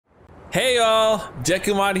Hey y'all,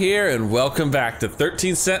 Dekumon here and welcome back to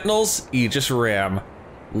 13 Sentinels Aegis Rim.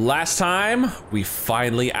 Last time, we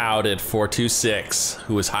finally outed 426,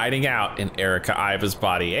 who was hiding out in Erika Iva's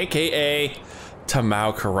body, aka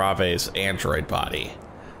Tamao Karabe's android body.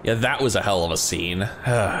 Yeah, that was a hell of a scene.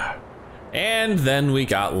 And then we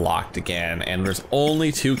got locked again, and there's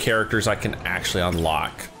only two characters I can actually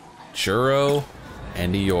unlock, Juro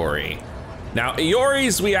and Iori. Now,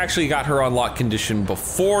 Iori's, we actually got her unlock condition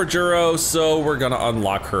before Juro, so we're gonna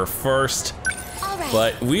unlock her first.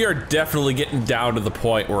 But we are definitely getting down to the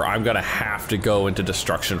point where I'm gonna have to go into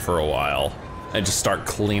destruction for a while and just start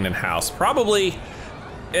cleaning house. Probably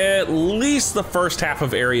at least the first half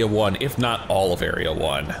of Area 1, if not all of Area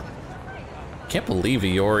 1. Can't believe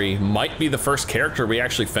Iori might be the first character we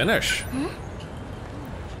actually finish.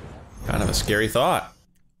 Kind of a scary thought.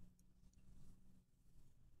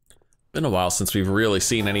 Been a while since we've really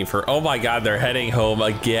seen any of her. Oh my God, they're heading home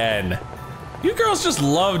again. You girls just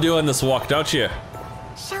love doing this walk, don't you?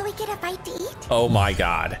 Shall we get a bite to eat? Oh my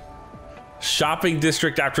God. Shopping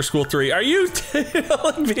district after school 3. Are you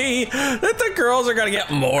telling me that the girls are gonna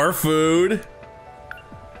get more food?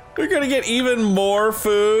 We're gonna get even more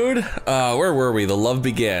food? Where were we? The love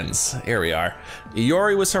begins. Here we are.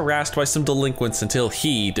 Iori was harassed by some delinquents until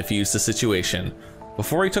he defused the situation.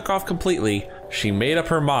 Before he took off completely, she made up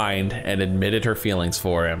her mind and admitted her feelings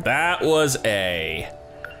for him. That was A.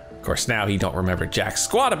 Of course, now he don't remember jack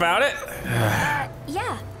squat about it.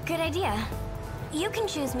 Yeah, good idea. You can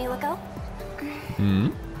choose, Miwako.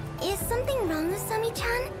 Is something wrong with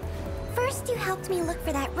Sami-chan? First you helped me look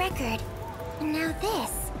for that record. Now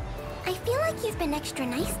this. I feel like you've been extra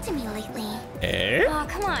nice to me lately. Eh? Oh,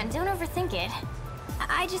 come on, don't overthink it.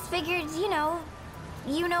 I just figured, you know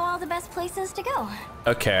all the best places to go.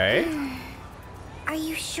 Okay. Are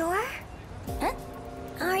you sure? Huh?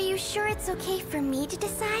 Are you sure it's okay for me to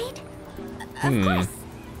decide? Of course.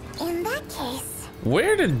 In that case...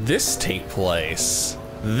 Where did this take place?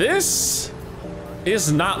 This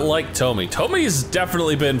is not like Tomi. Tomi's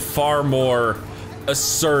definitely been far more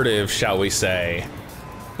assertive, shall we say.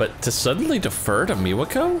 But to suddenly defer to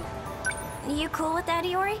Miwako? You cool with that,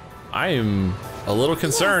 Iori? I'm a little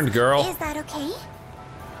concerned, Yes. girl. Is that okay?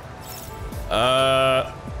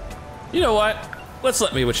 You know what? Let's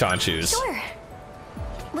let Miwa-chan choose. Sure.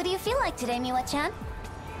 What do you feel like today, Miwa-chan?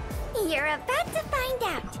 You're about to find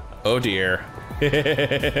out. Oh dear.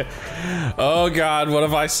 Oh God, what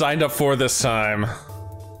have I signed up for this time?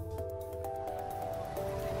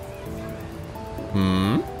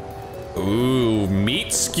 Ooh,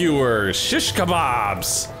 meat skewers, shish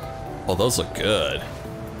kebabs. Oh, those look good.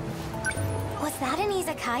 Was that an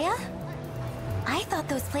izakaya? I thought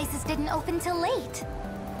those places didn't open till late.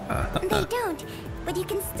 They don't, but you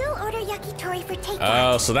can still order yakitori for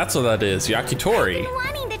takeout. Oh, so that's what that is, yakitori. I've been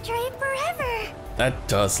wanting to try it forever. That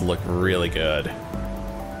does look really good.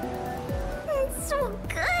 It's so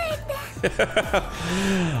good.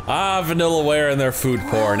 Vanillaware and their food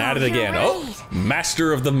porn, at it you're again. Oh, right.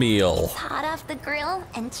 master of the meal. Hot off the grill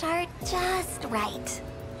and charred just right.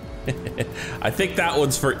 I think that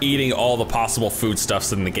one's for eating all the possible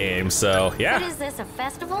foodstuffs in the game, so What yeah. is this, a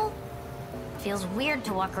festival? Feels weird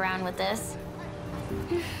to walk around with this.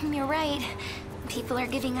 You're right. People are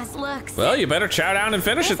giving us looks. Well, you better chow down and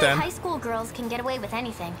finish They it say then. high school girls can get away with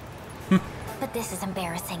anything. But this is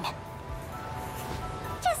embarrassing.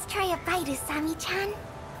 Just try a bite, Usami-chan.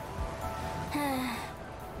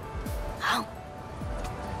 Oh.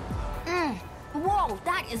 Whoa,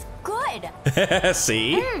 that is good!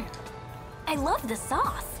 See? I love the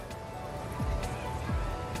sauce.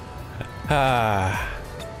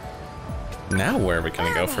 Now where are we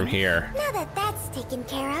gonna go from here? Now that that's taken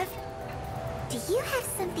care of, do you have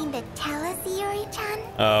something to tell us, Iori-chan?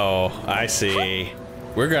 Oh, I see.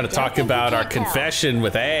 We're gonna talk think we about our can't tell. confession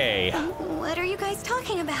with A. What are you guys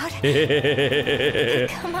talking about?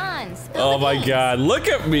 Come on, spill Oh the my beans. God, look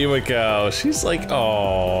at Miwako. She's like,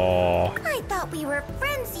 oh. I thought we were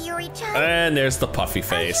friends, Iori-chan. And there's the puffy Are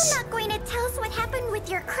face. you not going to tell us what happened with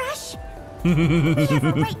your crush? We have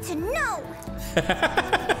a right to know.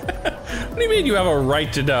 What do you mean you have a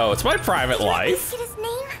right to know? It's my private Did you at life. least get his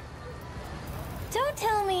name? Don't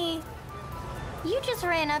tell me you just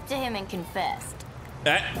ran up to him and confessed.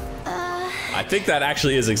 I think that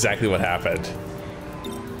actually is exactly what happened.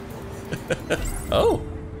 Oh.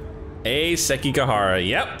 A Sekigahara.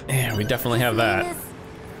 Yep. Yeah, we definitely have that. Name is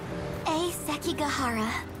A.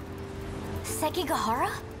 Sekigahara. Sekigahara?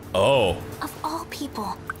 Oh. Of all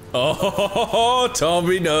people. Oh,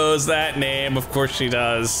 Toby knows that name. Of course she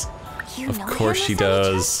does. You Of know course him, she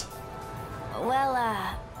Usami-chan? does. Well,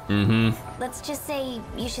 let's just say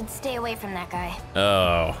you should stay away from that guy.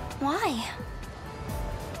 Oh. Why?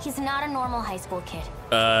 He's not a normal high school kid.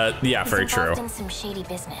 Yeah, very true. He's involved in some shady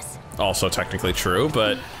business. Also technically true,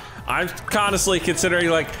 but I'm honestly considering,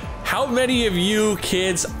 like, how many of you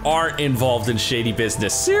kids aren't involved in shady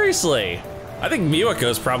business? Seriously. I think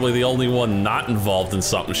Miwako's probably the only one not involved in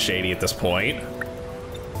something shady at this point.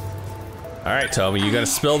 All right, Tomi, you gonna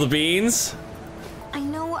spill the beans? I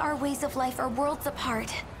know our ways of life are worlds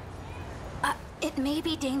apart. It may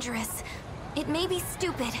be dangerous. It may be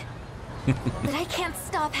stupid. But I can't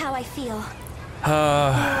stop how I feel.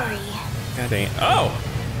 Iori. God dang. Oh!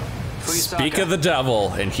 Speak of the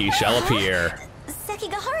devil, and he shall appear.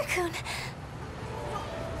 Sekigahara-kun.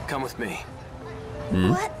 Come with me.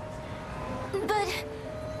 What? But...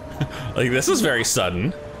 Like, this is very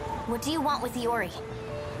sudden. What do you want with Iori?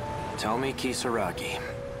 Tell me Kisaragi.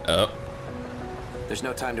 Oh. There's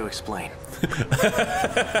no time to explain.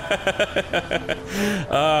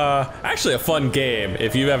 Actually a fun game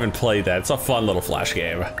if you haven't played that. It's a fun little flash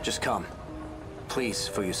game. Just come. Please,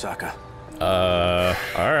 Fuyusaka.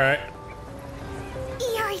 Alright.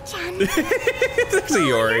 Iori-chan. There's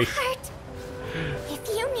Iori. If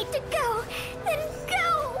you need to go, then go.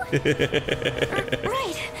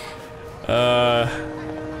 Right.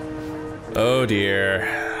 Oh dear.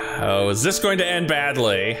 Oh, is this going to end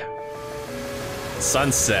badly?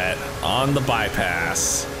 Sunset on the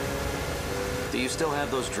bypass. Do you still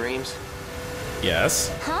have those dreams?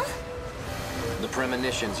 Yes. Huh? The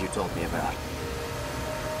premonitions you told me about.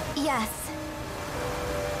 Yes.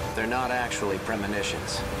 They're not actually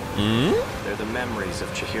premonitions. Hmm? They're the memories of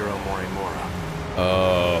Chihiro Morimura.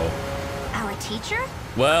 Oh. Our teacher?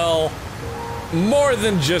 Well, more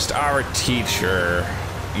than just our teacher.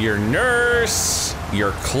 Your nurse,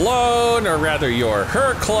 your clone, or rather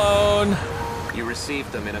her clone. You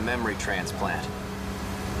received them in a memory transplant.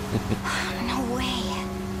 No way.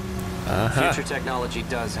 Future technology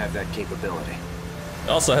does have that capability. It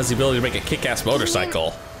also has the ability to make a kick-ass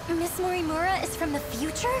motorcycle. Miss Morimura is from the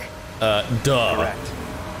future? Duh. Correct.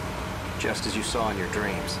 Just as you saw in your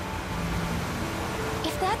dreams.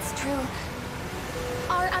 If that's true,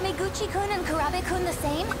 are Amiguchi-kun and Kurabe-kun the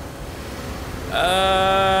same?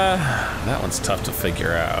 That one's tough to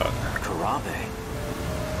figure out. Kurabe?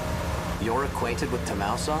 You're acquainted with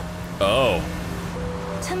Tamao-san? Oh.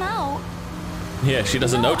 Tamao? Yeah, she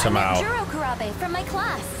doesn't know Tamao. I met Juro Kurabe from my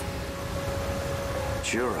class.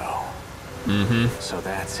 Juro. Mm-hmm. So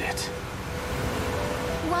that's it.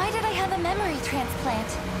 Why did I have a memory transplant?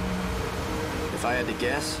 If I had to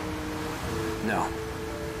guess, no.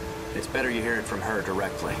 It's better you hear it from her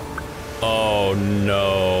directly. Oh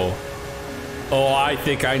no. Oh, I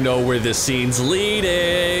think I know where this scene's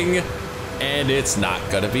leading. And it's not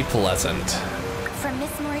gonna be pleasant. From Miss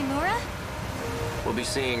Morimura? We'll be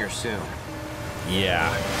seeing her soon.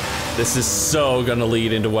 Yeah. This is so gonna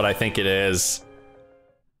lead into what I think it is.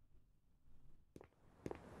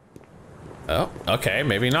 Oh, okay,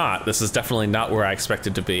 maybe not. This is definitely not where I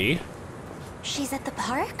expected to be. She's at the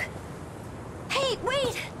park? Hey,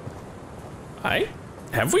 wait!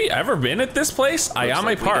 Have we ever been at this place? Ayame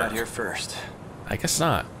We Park. got here first. I guess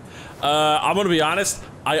not. I'm gonna be honest.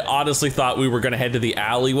 I honestly thought we were gonna head to the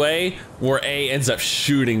alleyway where A ends up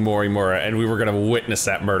shooting Morimura, and we were gonna witness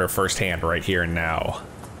that murder firsthand right here and now.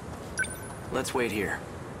 Let's wait here.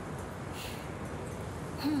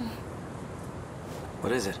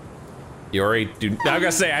 What is it? Iori, dude, I'm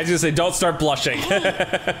gonna say, I just say, don't start blushing. Hey,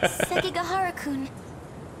 Sekigahara-kun.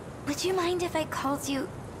 Would you mind if I called you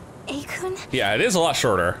A-kun? Yeah, it is a lot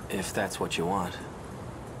shorter. If that's what you want.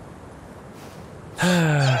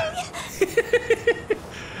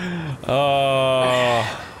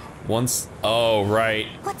 Oh, right.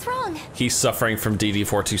 What's wrong? He's suffering from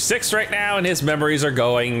DD426 right now, and his memories are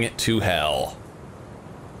going to hell.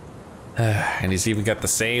 And he's even got the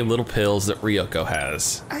same little pills that Ryoko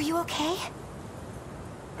has. Are you okay?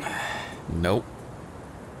 Nope.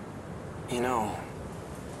 You know,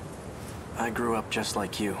 I grew up just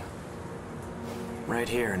like you. Right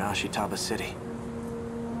here in Ashitaba City.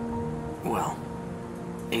 Well,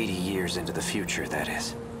 80 years into the future, that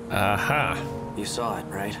is. Aha. You saw it,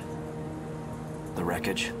 right? The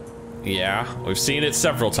wreckage. Yeah, we've seen it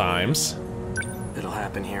several times. It'll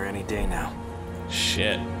happen here any day now.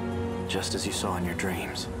 Shit. Just as you saw in your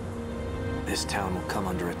dreams. This town will come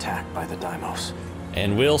under attack by the Daimos.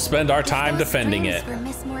 And we'll spend our time defending it. Those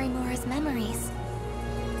dreams were Miss Morimura's memories.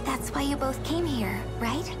 That's why you both came here,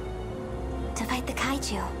 right? To fight the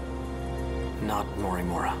kaiju. Not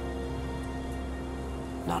Morimura.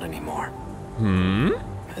 Not anymore. Hmm?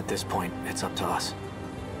 At this point, it's up to us.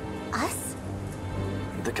 Us?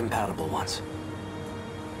 The compatible ones.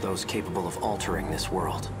 Those capable of altering this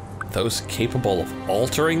world. those capable of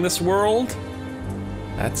altering this world?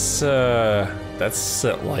 That's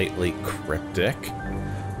slightly cryptic.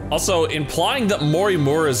 Also, implying that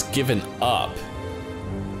Morimura's given up.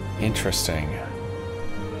 Interesting.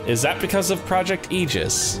 Is that because of Project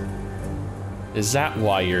Aegis? Is that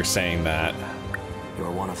why you're saying that?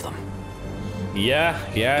 You're one of them. Yeah,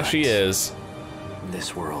 But she is.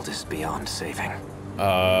 This world is beyond saving.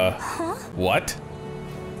 What?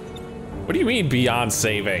 What do you mean beyond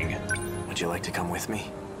saving? Would you like to come with me?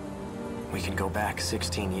 We can go back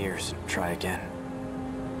 16 years and try again.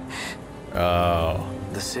 Oh.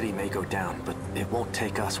 The city may go down, but it won't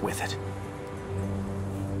take us with it.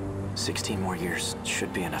 16 more years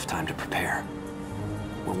should be enough time to prepare.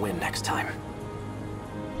 We'll win next time.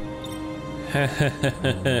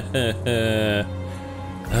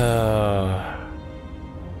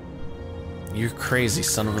 You crazy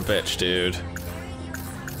son of a bitch, dude.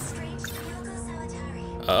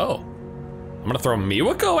 Oh. I'm gonna throw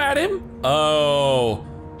Miwako at him? Oh.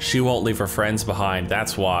 She won't leave her friends behind,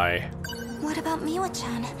 that's why. What about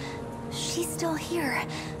Miwa-chan? She's still here.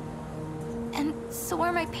 And so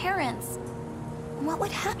are my parents. What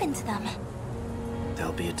would happen to them?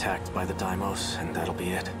 They'll be attacked by the Daimos, and that'll be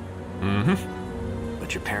it. Mm-hmm.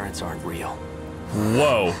 But your parents aren't real.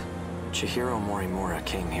 Whoa. Chihiro Morimura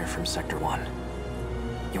came here from Sector 1.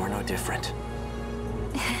 You're no different.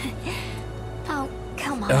 Oh,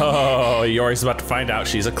 come on. Oh, Iori's about to find out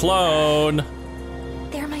she's a clone.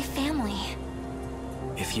 They're my family.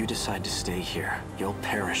 If you decide to stay here, you'll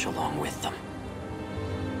perish along with them.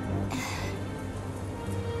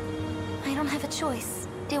 I don't have a choice,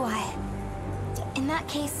 do I? In that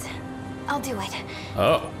case, I'll do it.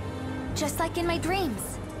 Oh. Just like in my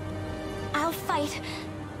dreams. I'll fight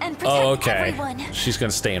and protect everyone. She's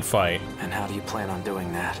gonna stay and fight. And how do you plan on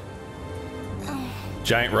doing that?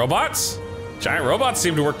 Giant robots? Giant robots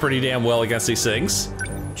seem to work pretty damn well against these things.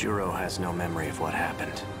 Juro has no memory of what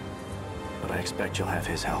happened, but I expect you'll have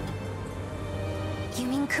his help. You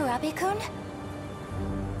mean Kurabe-kun?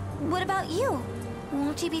 What about you?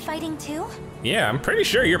 Won't you be fighting too? Yeah, I'm pretty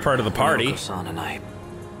sure you're part of the party. Ryoko-san and I.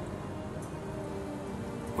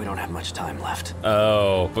 We don't have much time left.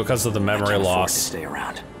 Oh, because of the memory I can't afford loss. to stay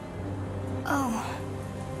around. Oh.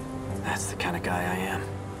 That's the kind of guy I am.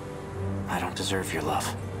 I don't deserve your love.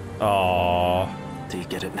 Aww. Do you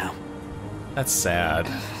get it now? That's sad.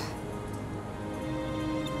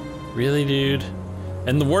 Really, dude?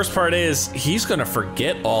 And the worst part is, he's gonna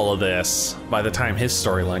forget all of this by the time his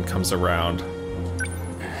storyline comes around.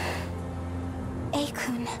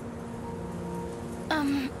 A-kun.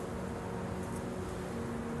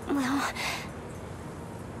 Well...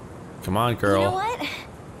 Come on, girl. You know what?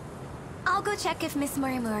 I'll go check if Miss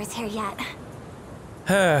Morimura's here yet.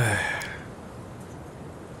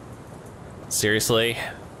 Seriously?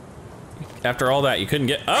 After all that, you couldn't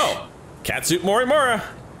get— oh! Catsuit Morimura!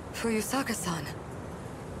 Fuyusaka-san.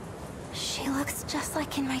 She looks just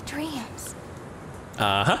like in my dreams.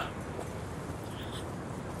 Uh-huh.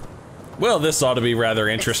 Well, this ought to be rather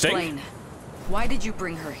interesting. Explain. Why did you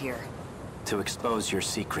bring her here? To expose your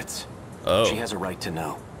secrets. Oh. She has a right to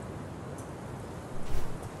know.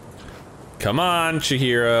 Come on,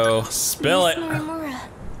 Chihiro. Spill Miss it. Morimura.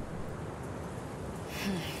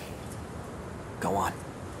 Go on.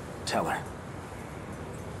 Tell her.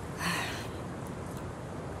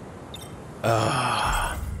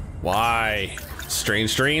 Why?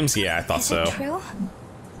 Strange dreams? Yeah, I thought Is so. it true?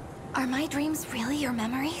 Are my dreams really your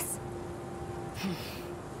memories?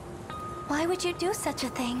 Why would you do such a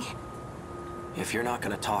thing? If you're not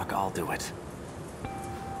gonna talk, I'll do it.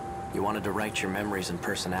 You wanted to write your memories and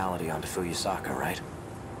personality onto Fuyusaka, right?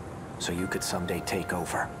 So you could someday take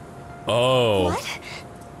over. Oh. What?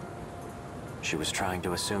 She was trying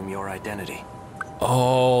to assume your identity.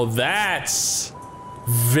 Oh, that's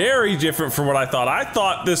very different from what I thought. I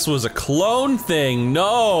thought this was a clone thing.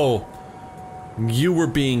 No. You were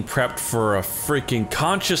being prepped for a freaking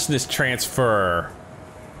consciousness transfer.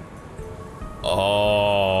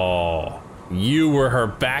 Oh. You were her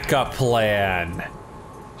backup plan.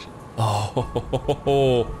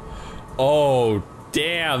 Oh. Oh,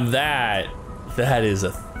 damn that. That is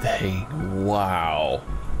a thing. Wow.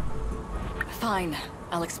 Fine,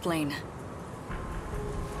 I'll explain.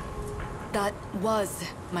 That was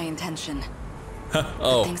my intention. But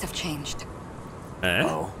Oh. things have changed. Eh?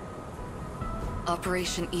 Oh,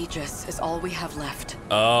 Operation Aegis is all we have left.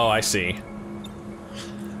 Oh, I see.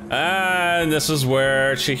 And this is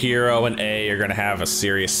where Chihiro and A are gonna have a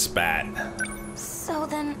serious spat. So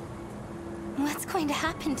then, what's going to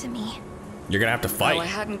happen to me? You're gonna have to Well, I fight.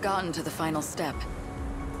 hadn't gotten to the final step.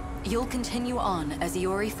 You'll continue on as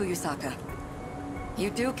Iori Fuyusaka. You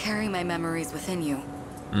do carry my memories within you.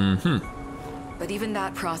 But even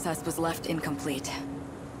that process was left incomplete.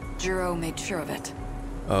 Juro made sure of it.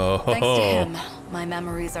 Oh. Thanks to him, my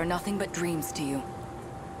memories are nothing but dreams to you.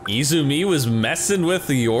 Izumi was messing with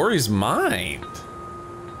Iori's mind.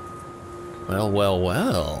 Well, well,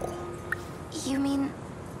 well. You mean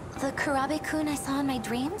the Kurabe-kun I saw in my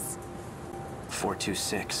dreams?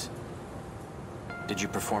 426. Did you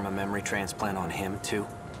perform a memory transplant on him, too?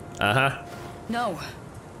 Uh-huh. No.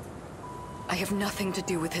 I have nothing to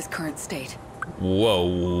do with his current state.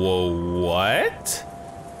 Whoa, what?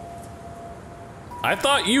 I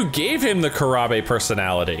thought you gave him the Kurabe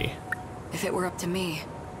personality. If it were up to me,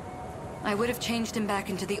 I would have changed him back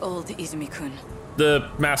into the old Izumi-kun.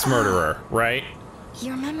 The mass murderer, right?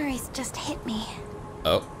 Your memories just hit me.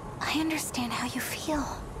 Oh. I understand how you feel.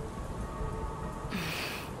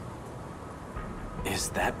 Is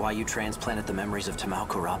that why you transplanted the memories of Tamao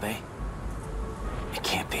Kurabe? It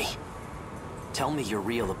can't be. Tell me your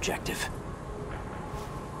real objective.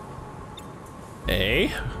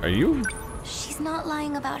 Hey, are you? She's not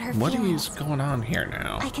lying about her What feelings. is going on here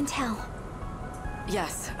now? I can tell.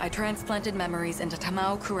 Yes, I transplanted memories into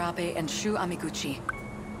Tamao Kurabe and Shu Amiguchi.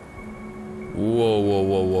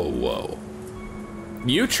 Whoa.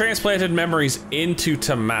 You transplanted memories into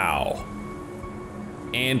Tamao.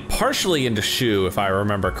 And partially into Shu, if I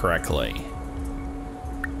remember correctly.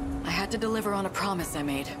 I had to deliver on a promise I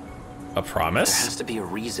made. A There promise? has to be a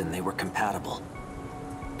reason they were compatible.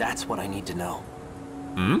 That's what I need to know.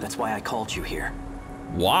 That's why I called you here.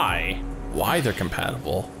 Why? Why they're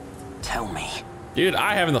compatible? Tell me. Dude,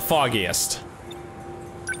 I haven't the foggiest.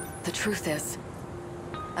 The truth is,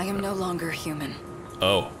 I am no longer human.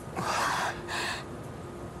 Oh.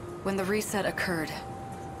 When the reset occurred,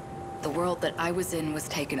 the world that I was in was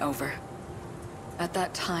taken over. At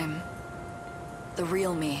that time, the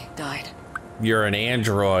real me died. You're an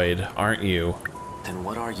android, aren't you? Then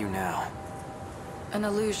what are you now? An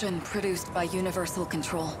illusion produced by universal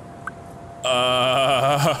control.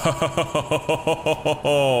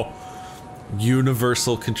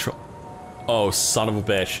 Universal control. Oh, son of a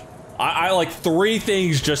bitch. I like 3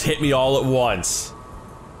 things just hit me all at once.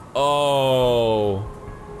 Oh.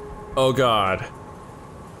 Oh god.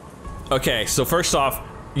 Okay, so first off,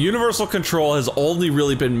 universal control has only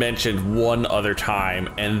really been mentioned one other time,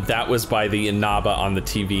 and that was by the Inaba on the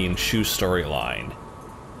TV and Shu storyline.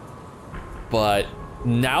 But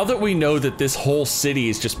now that we know that this whole city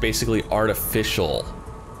is just basically artificial,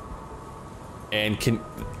 and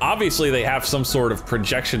obviously they have some sort of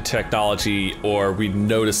projection technology, or we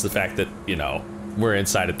notice the fact that, you know, we're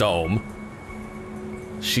inside a dome.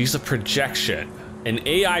 She's a projection, an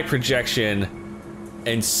AI projection,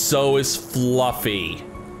 and so is Fluffy.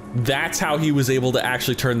 That's how he was able to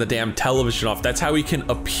actually turn the damn television off. That's how he can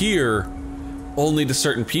appear only to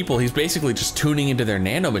certain people. He's basically just tuning into their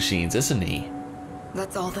nanomachines, isn't he?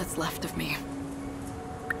 That's all that's left of me.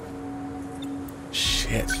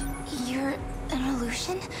 Shit. You're an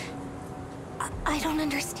illusion? I don't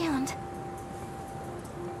understand.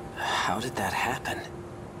 How did that happen?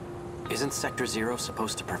 Isn't Sector 0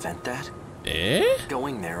 supposed to prevent that? Eh?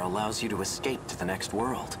 Going there allows you to escape to the next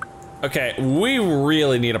world. Okay, we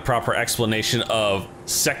really need a proper explanation of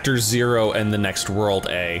Sector 0 and the next world,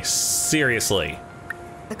 A. Seriously.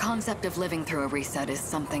 The concept of living through a reset is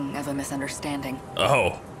something of a misunderstanding.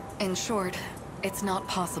 Oh. In short, it's not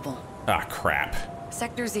possible. Ah, crap.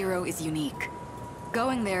 Sector 0 is unique.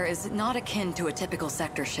 Going there is not akin to a typical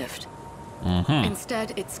sector shift.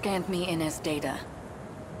 Instead, it scanned me in as data.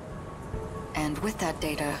 And with that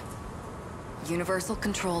data, universal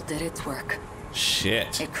control did its work.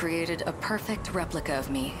 Shit. It created a perfect replica of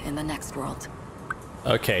me in the next world.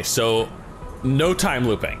 Okay, so no time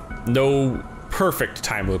looping. No perfect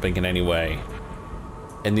time looping in any way.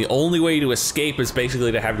 And the only way to escape is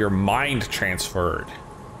basically to have your mind transferred.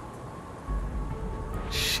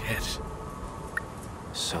 Shit.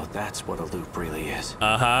 So that's what a loop really is.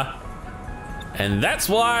 Uh-huh. And that's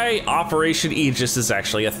why Operation Aegis is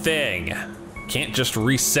actually a thing. Can't just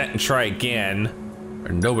reset and try again,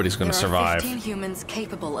 or nobody's gonna survive. There are 15 humans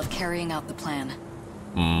capable of carrying out the plan.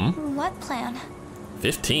 What plan?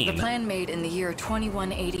 15? The plan made in the year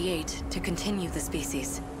 2188 to continue the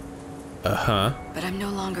species. Uh-huh. But I'm no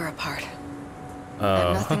longer a part.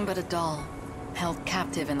 I'm nothing but a doll, held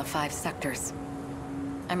captive in the 5 sectors.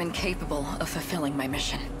 I'm incapable of fulfilling my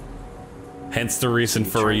mission. Hence the reason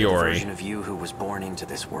You for joined the Iori. version of you who was born into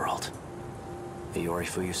this world. Iori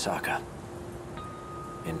Fuyusaka.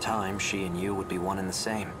 In time, she and you would be one and the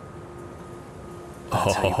same.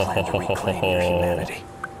 That's how you plan to reclaim your humanity.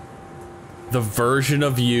 The version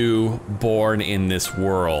of you born in this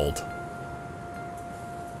world.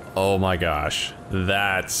 Oh my gosh,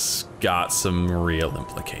 that's got some real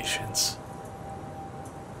implications.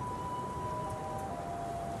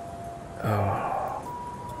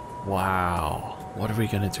 Oh, wow. What are we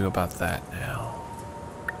gonna do about that now?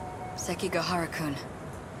 Sekigahara-kun,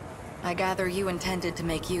 I gather you intended to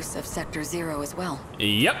make use of Sector 0 as well.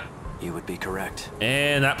 Yep. You would be correct.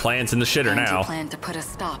 And that plan's in the shitter And now. you planned to put a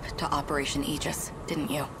stop to Operation Aegis, didn't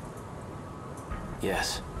you?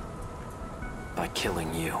 Yes. By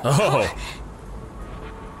killing you. Oh,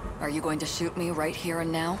 Are you going to shoot me right here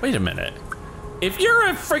and now? wait a minute. If you're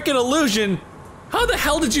a freaking illusion, how the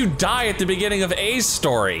hell did you die at the beginning of A's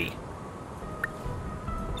story?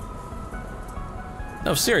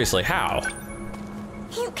 No, seriously, how?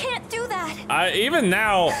 You can't do that. Even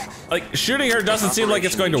now, like, shooting her doesn't seem like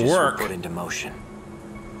it's going to Operation Aegis work. were put into motion.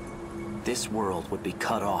 This world would be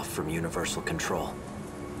cut off from universal control.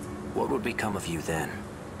 What would become of you then?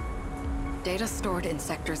 Data stored in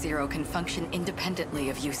Sector 0 can function independently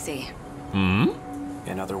of UC. Hmm?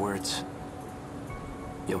 In other words,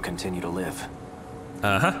 you'll continue to live.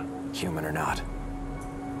 Uh-huh. Human or not.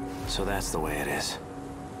 So that's the way it is.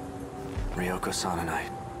 Ryoko-san and I,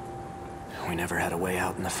 we never had a way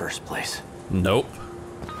out in the first place. Nope.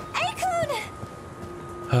 Aikun!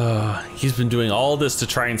 He's been doing all this to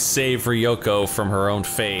try and save Ryoko from her own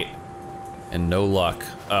fate. And no luck.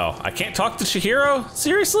 Oh, I can't talk to Chihiro?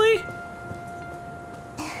 Seriously?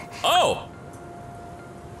 Oh!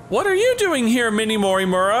 What are you doing here, Mini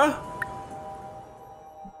Morimura?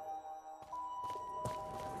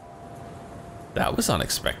 That was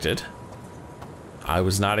unexpected. I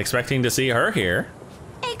was not expecting to see her here.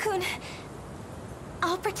 Aikun,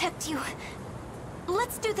 I'll protect you.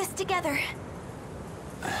 Let's do this together.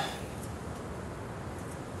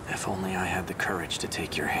 If only I had the courage to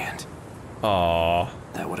take your hand. Aww.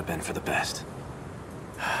 That would have been for the best.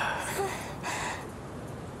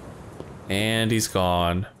 And he's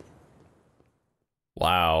gone.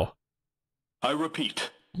 Wow. I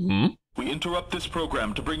repeat. Hmm? We interrupt this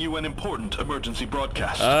program to bring you an important emergency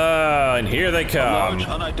broadcast. And here they A come. large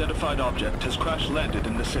unidentified object has crash-landed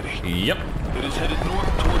in the city. Yep. It is headed north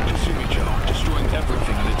toward Kasumicho, destroying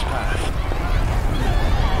everything in its path.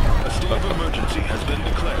 A state of emergency has been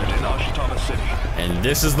declared in Ashitama City. And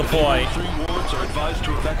this is the point 3 wards are advised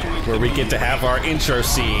to evacuate where we get to have our intro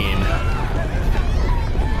scene.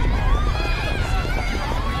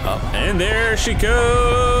 Up and there she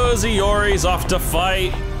goes. Iori's off to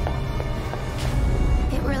fight.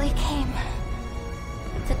 It really came.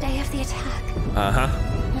 The day of the attack.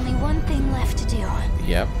 Uh-huh. Only one thing left to do.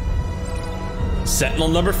 Yep. Sentinel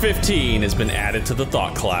number 15 has been added to the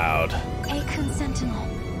thought cloud. Aikun Sentinel.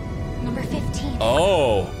 Number 15.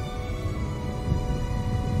 Oh.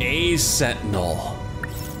 A Sentinel.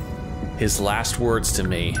 His last words to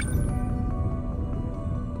me.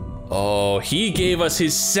 Oh, he gave us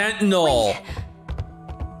his Sentinel. Wait.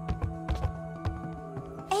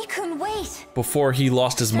 Aikun, wait! Before he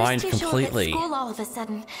lost his mind First you completely. show up at school all of a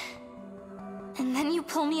sudden. And then you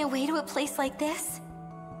pull me away to a place like this?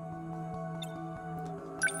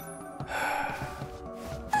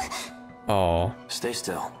 Oh. Stay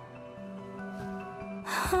still.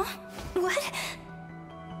 Huh? What?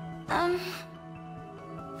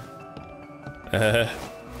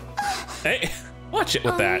 Hey, watch it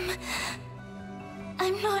with that.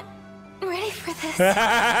 I'm not ready for this.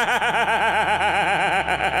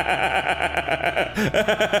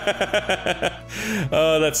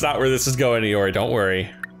 Oh, that's not where this is going, Iori. Don't worry.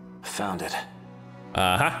 Found it.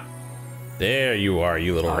 Uh-huh. There you are,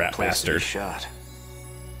 you little Odd rat place to be bastard. shot.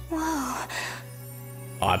 Whoa.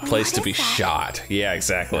 Odd place What to is be that? shot. Yeah, An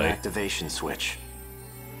exactly. activation switch.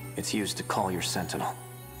 It's used to call your sentinel.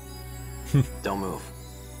 Don't move.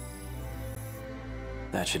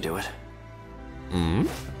 That should do it. Hmm?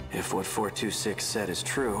 If what 426 said is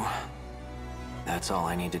true, that's all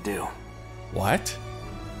I need to do. What?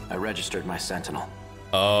 I registered my sentinel.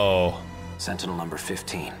 Oh. Sentinel number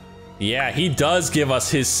 15. Yeah, he does give us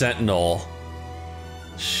his Sentinel.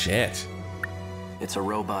 Shit. It's a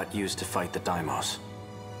robot used to fight the Daimos.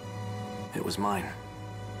 It was mine,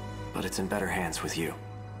 but it's in better hands with you.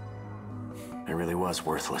 It really was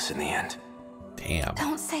worthless in the end. Damn.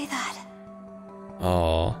 Don't say that.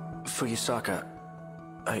 Oh. Fuyusaka,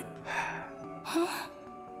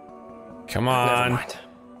 Come Never on. mind.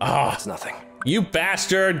 Ah, It's nothing. you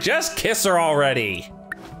bastard. Just kiss her already.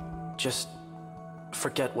 Just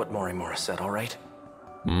forget what Morimura said, all right?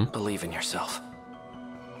 Believe in yourself.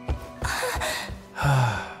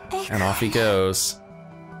 And off he goes.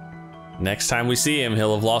 Next time we see him,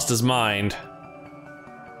 he'll have lost his mind.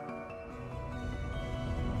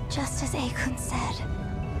 Just as Aikun said,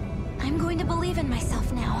 I'm going to believe in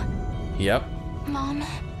myself now. Yep. Mom,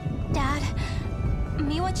 Dad,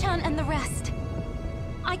 Miwa-chan and the rest.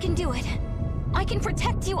 I can do it. I can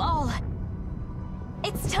protect you all.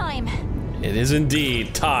 It's time. It is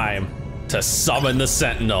indeed time to summon the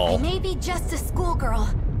Sentinel. I may be just a schoolgirl,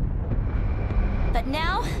 but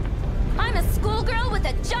now I'm a schoolgirl with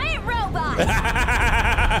a giant robot.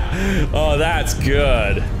 Oh, that's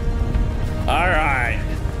good. All right,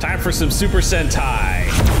 time for some Super Sentai.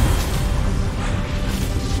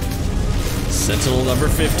 Sentinel number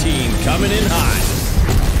 15 coming in hot.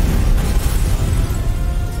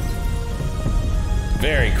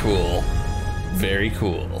 Very cool. Very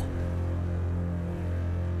cool.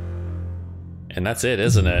 And that's it,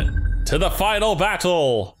 isn't it? To the final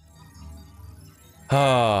battle!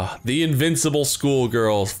 Ah, the invincible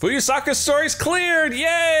schoolgirls. Fuyusaka's story's cleared,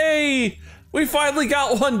 yay! We finally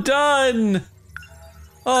got one done!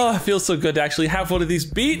 Oh, it feels so good to actually have one of these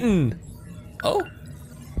beaten. Oh,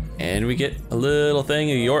 and we get a little thing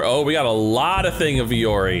of Iori. Oh, we got a lot of thing of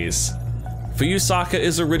Ioris. Fuyusaka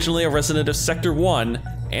is originally a resident of Sector 1,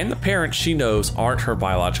 and the parents she knows aren't her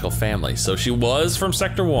biological family, so she was from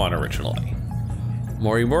Sector 1 originally.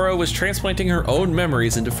 Morimura was transplanting her own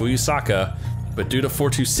memories into Fuyusaka, but due to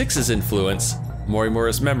 426's influence,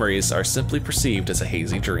 Morimura's memories are simply perceived as a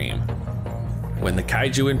hazy dream. When the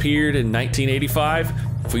Kaiju appeared in 1985,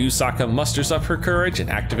 Fuyusaka musters up her courage and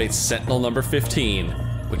activates Sentinel number 15,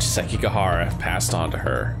 which Sekigahara passed on to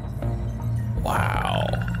her. Wow.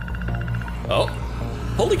 Oh,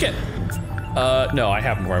 holy kit. No, I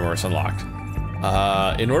have Morimura's unlocked.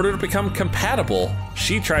 In order to become compatible,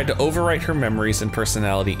 she tried to overwrite her memories and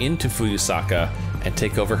personality into Fuyusaka and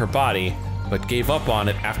take over her body, but gave up on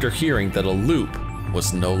it after hearing that a loop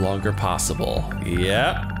was no longer possible.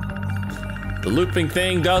 Yep. The looping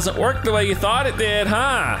thing doesn't work the way you thought it did,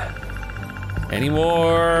 huh?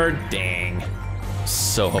 Anymore? Dang.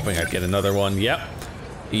 So hoping I'd get another one. Yep.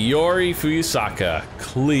 Iori Fuyusaka,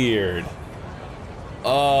 cleared.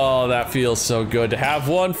 Oh, that feels so good to have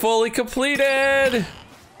one fully completed.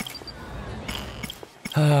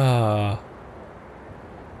 Wow.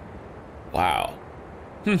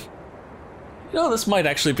 You know, this might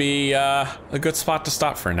actually be a good spot to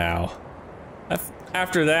stop for now.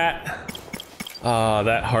 After that,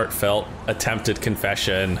 that heartfelt attempted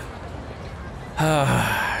confession.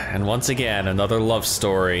 And once again, another love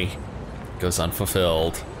story goes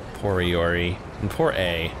unfulfilled. Poor Iori and poor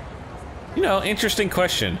A. You know, interesting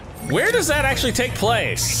question. Where does that actually take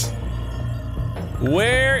place?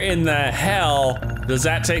 Where in the hell does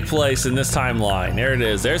that take place in this timeline? There it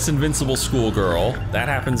is. There's Invincible Schoolgirl. That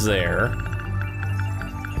happens there.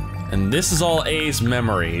 And this is all A's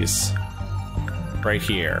memories. Right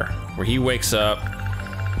here. Where he wakes up.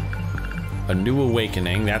 A new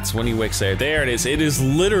awakening. That's when he wakes there. There it is. It is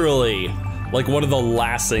literally like one of the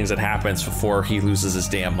last things that happens before he loses his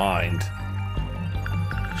damn mind.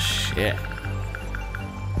 Shit.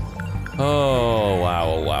 Oh,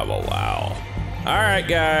 wow, wow, wow, wow. All right,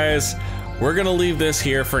 guys, we're gonna leave this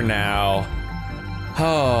here for now.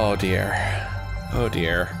 Oh dear, oh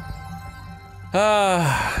dear.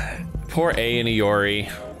 Poor A and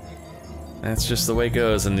Iori. That's just the way it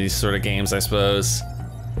goes in these sort of games, I suppose.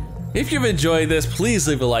 If you've enjoyed this, please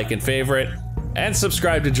leave a like and favorite, and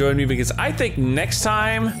subscribe to join me, because I think next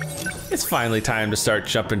time, it's finally time to start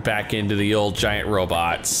jumping back into the old giant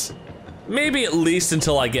robots. Maybe at least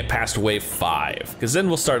until I get past wave 5, because then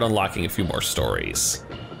we'll start unlocking a few more stories.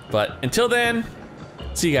 But until then,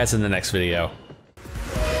 see you guys in the next video.